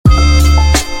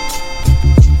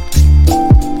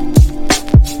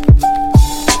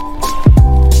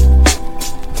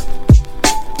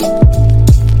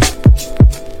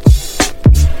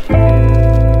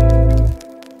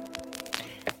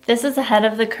This is Ahead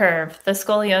of the Curve, the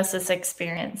Scoliosis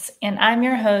Experience, and I'm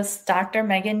your host, Dr.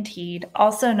 Megan Teed,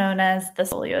 also known as the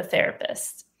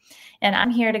Scoliotherapist. And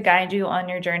I'm here to guide you on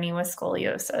your journey with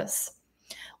scoliosis.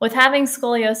 With having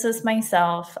scoliosis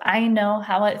myself, I know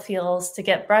how it feels to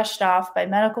get brushed off by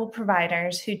medical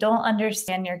providers who don't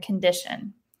understand your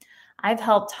condition. I've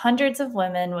helped hundreds of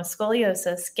women with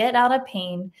scoliosis get out of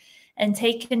pain and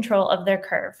take control of their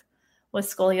curve with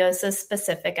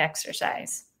scoliosis-specific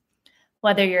exercise.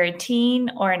 Whether you're a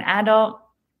teen or an adult,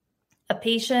 a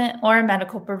patient or a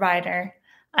medical provider,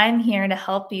 I'm here to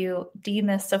help you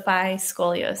demystify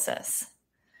scoliosis.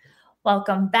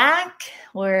 Welcome back.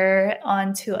 We're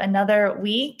on to another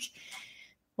week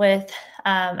with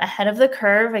Ahead of the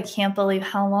Curve. I can't believe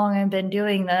how long I've been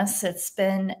doing this. It's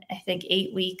been, I think,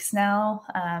 8 weeks now.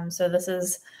 So this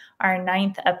is our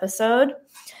 9th episode.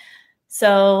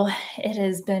 So it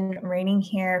has been raining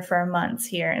here for months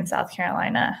here in South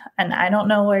Carolina, and I don't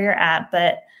know where you're at,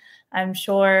 but I'm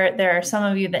sure there are some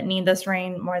of you that need this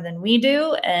rain more than we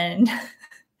do, and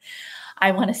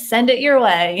I want to send it your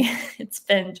way. It's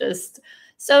been just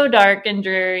so dark and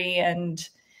dreary, and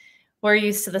we're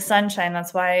used to the sunshine.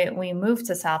 That's why we moved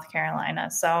to South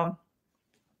Carolina. So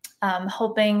I'm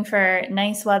hoping for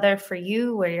nice weather for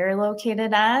you where you're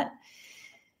located at.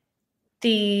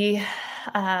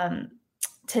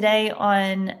 Today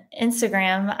on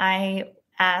Instagram, I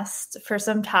asked for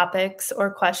some topics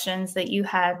or questions that you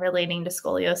had relating to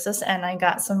scoliosis, and I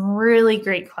got some really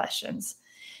great questions.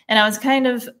 And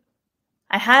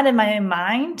I had in my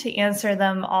mind to answer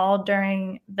them all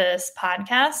during this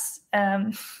podcast.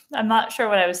 I'm not sure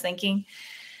what I was thinking.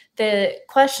 The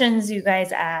questions you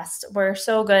guys asked were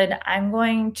so good. I'm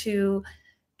going to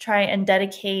try and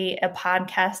dedicate a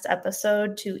podcast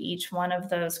episode to each one of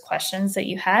those questions that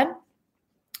you had,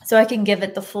 so I can give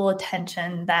it the full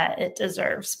attention that it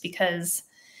deserves because,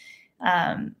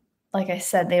 like I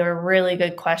said, they were really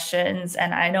good questions,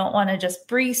 and I don't want to just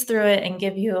breeze through it and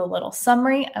give you a little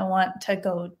summary. I want to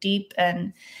go deep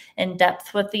and in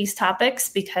depth with these topics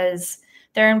because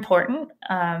they're important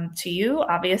to you,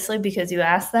 obviously, because you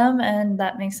asked them, and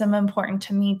that makes them important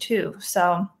to me too.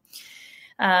 So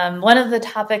one of the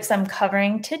topics I'm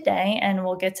covering today, and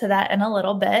we'll get to that in a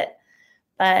little bit,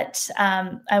 but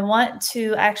I want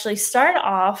to actually start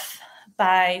off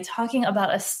by talking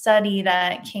about a study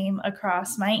that came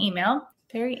across my email.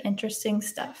 Very interesting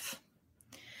stuff.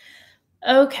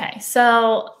 Okay,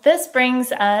 so this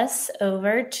brings us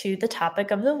over to the topic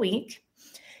of the week.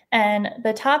 And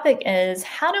the topic is,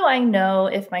 how do I know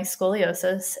if my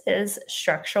scoliosis is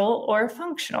structural or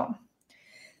functional?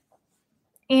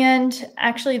 And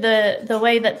actually, the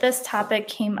way that this topic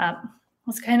came up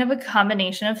was kind of a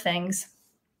combination of things.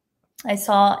 I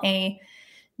saw a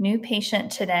new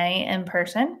patient today in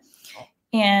person,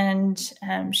 and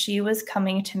she was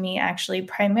coming to me actually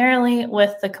primarily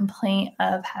with the complaint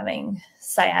of having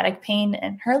sciatic pain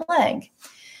in her leg.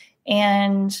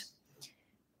 And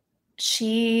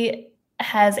she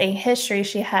has a history.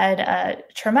 She had a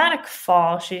traumatic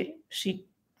fall. She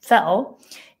fell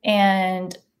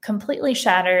and completely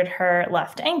shattered her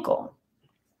left ankle.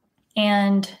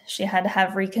 And she had to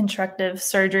have reconstructive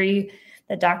surgery.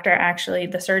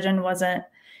 The surgeon wasn't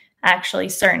actually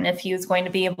certain if he was going to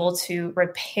be able to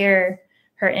repair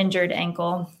her injured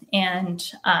ankle. And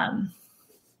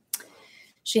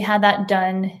she had that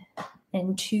done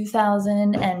in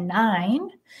 2009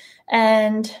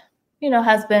 and,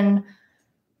 has been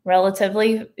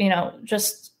relatively,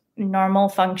 just normal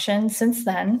function since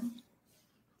then.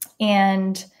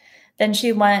 And then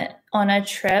she went on a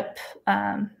trip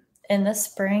in the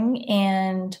spring,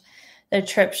 and the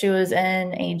trip she was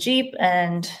in a Jeep,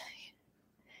 and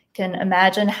can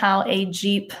imagine how a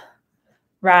Jeep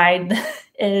ride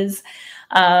is,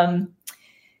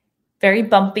 very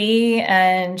bumpy,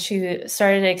 and she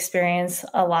started to experience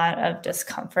a lot of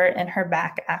discomfort in her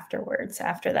back afterwards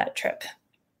after that trip.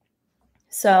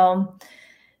 So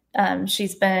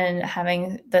she's been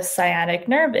having the sciatic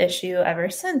nerve issue ever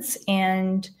since,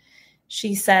 and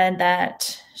she said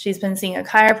that she's been seeing a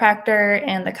chiropractor,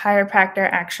 and the chiropractor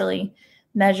actually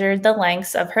measured the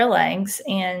lengths of her legs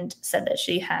and said that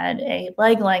she had a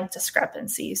leg length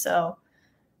discrepancy. So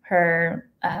her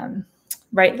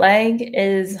right leg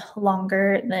is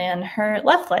longer than her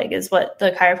left leg is what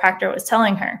the chiropractor was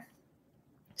telling her.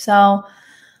 So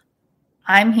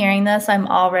I'm hearing this. I'm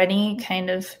already kind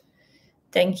of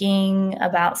thinking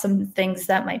about some things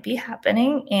that might be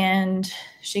happening. And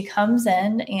she comes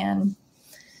in and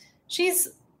she's,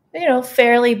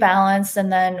 fairly balanced.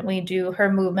 And then we do her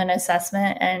movement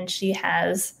assessment, and she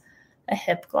has a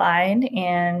hip glide,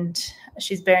 and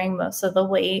she's bearing most of the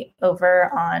weight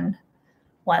over on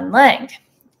one leg.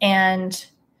 and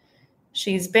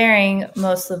she's bearing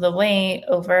most of the weight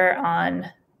over on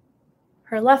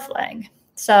her left leg.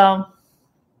 So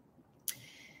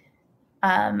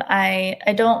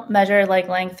I don't measure leg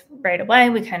length right away.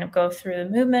 We kind of go through the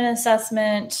movement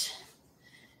assessment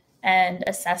and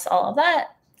assess all of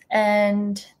that.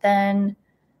 And then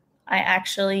I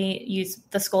actually use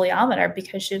the scoliometer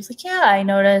because she was like, yeah, I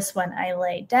notice when I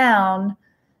lay down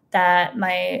that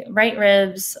my right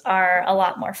ribs are a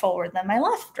lot more forward than my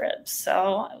left ribs.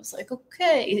 So I was like,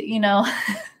 okay,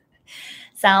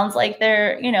 sounds like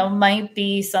there, might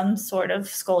be some sort of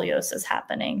scoliosis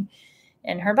happening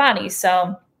in her body.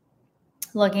 So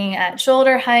looking at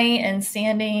shoulder height and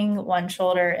standing, one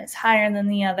shoulder is higher than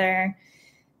the other.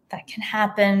 That can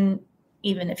happen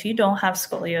even if you don't have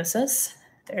scoliosis.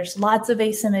 There's lots of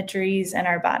asymmetries in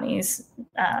our bodies,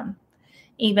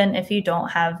 even if you don't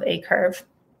have a curve.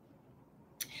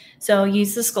 So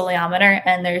use the scoliometer,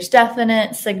 and there's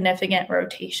definite significant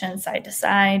rotation side to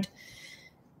side.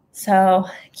 So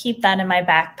keep that in my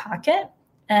back pocket.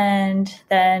 And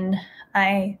then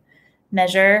I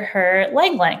measure her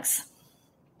leg lengths.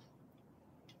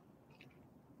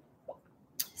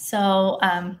 So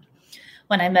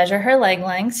when I measure her leg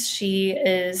lengths, she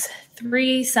is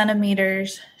 3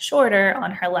 centimeters shorter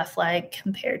on her left leg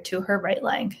compared to her right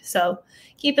leg. So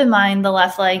keep in mind the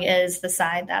left leg is the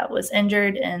side that was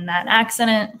injured in that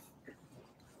accident,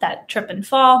 that trip and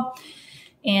fall,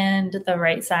 and the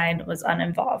right side was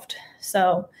uninvolved.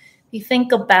 So if you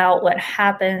think about what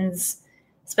happens,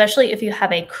 especially if you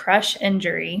have a crush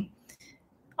injury,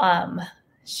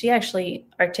 she actually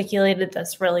articulated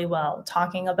this really well,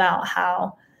 talking about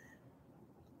how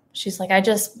she's like, I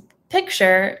just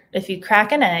picture if you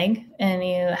crack an egg and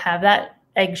you have that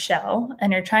eggshell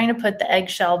and you're trying to put the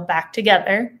eggshell back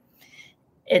together,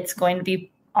 it's going to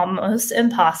be almost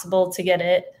impossible to get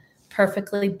it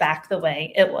perfectly back the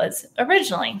way it was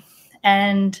originally.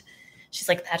 And she's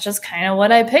like, that's just kind of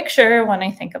what I picture when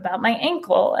I think about my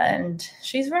ankle. And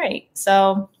she's right.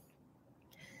 So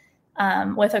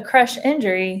with a crush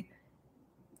injury,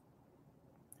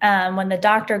 when the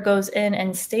doctor goes in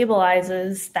and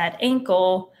stabilizes that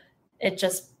ankle, it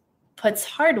just puts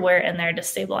hardware in there to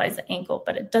stabilize the ankle,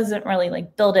 but it doesn't really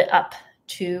build it up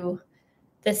to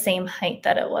the same height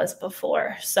that it was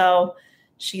before. So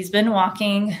she's been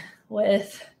walking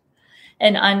with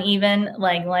an uneven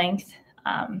leg length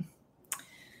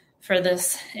for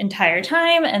this entire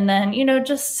time. And then,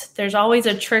 just there's always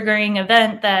a triggering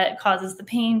event that causes the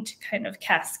pain to kind of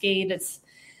cascade.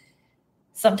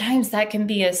 Sometimes that can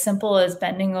be as simple as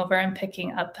bending over and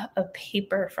picking up a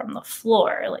paper from the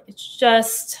floor. It's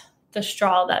just the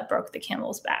straw that broke the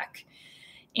camel's back.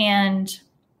 And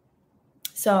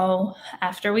so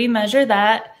after we measure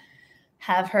that,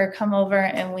 have her come over,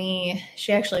 and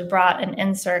she actually brought an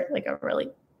insert, a really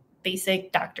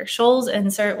basic Dr. Scholl's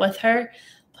insert with her,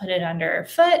 put it under her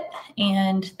foot.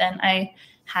 And then I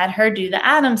had her do the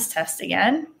Adams test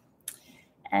again,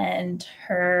 and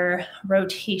her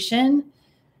rotation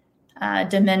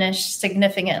diminished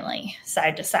significantly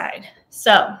side to side.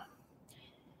 So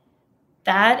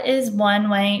that is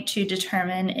one way to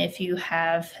determine if you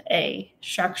have a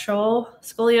structural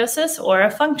scoliosis or a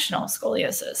functional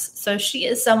scoliosis. So she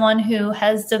is someone who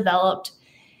has developed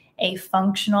a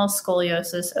functional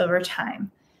scoliosis over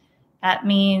time. That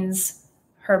means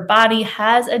her body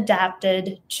has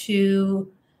adapted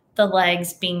to the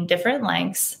legs being different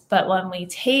lengths, but when we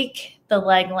take the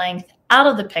leg length out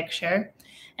of the picture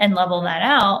and level that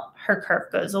out, her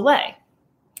curve goes away.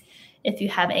 If you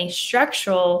have a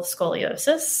structural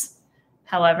scoliosis,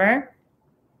 however,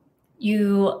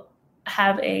 you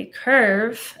have a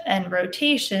curve and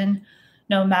rotation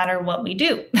no matter what we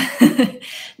do.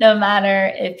 No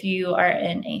matter if you are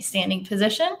in a standing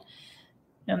position,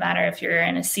 no matter if you're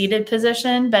in a seated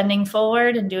position, bending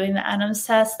forward and doing the Adams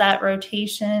test, that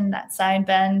rotation, that side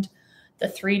bend, the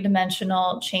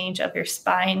 3-dimensional change of your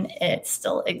spine, it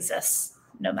still exists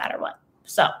no matter what.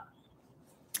 So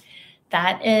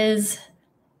that is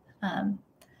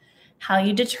how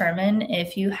you determine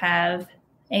if you have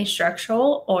a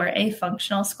structural or a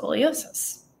functional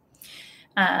scoliosis.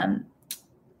 And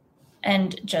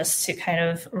just to kind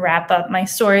of wrap up my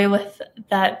story with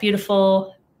that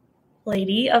beautiful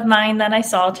lady of mine that I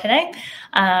saw today,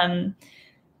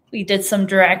 we did some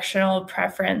directional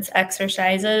preference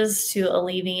exercises to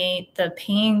alleviate the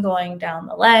pain going down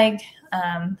the leg,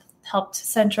 helped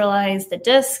centralize the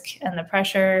disc and the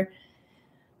pressure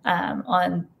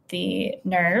on the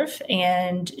nerve,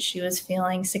 and she was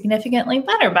feeling significantly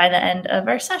better by the end of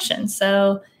our session.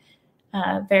 So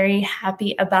very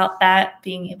happy about that.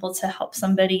 Being able to help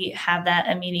somebody have that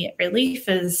immediate relief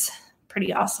is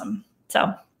pretty awesome.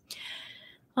 So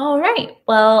All right.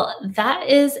 Well, that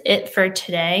is it for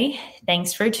today.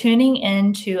 Thanks for tuning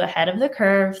in to Ahead of the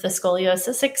Curve, the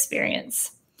scoliosis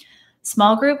experience.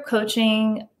 Small group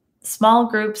scoliosis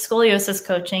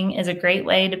coaching is a great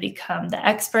way to become the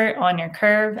expert on your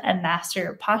curve and master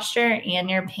your posture and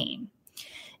your pain.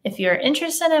 If you're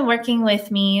interested in working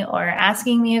with me or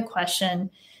asking me a question,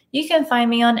 you can find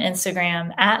me on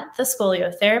Instagram at the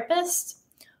Scoliotherapist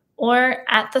or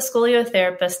at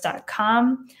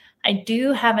thescoliotherapist.com. I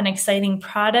do have an exciting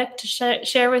product to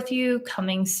share with you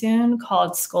coming soon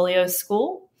called Scolio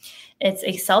School. It's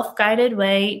a self-guided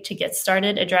way to get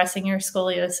started addressing your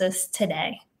scoliosis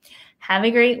today. Have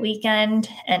a great weekend,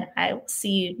 and I will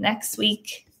see you next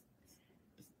week.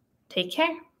 Take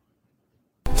care.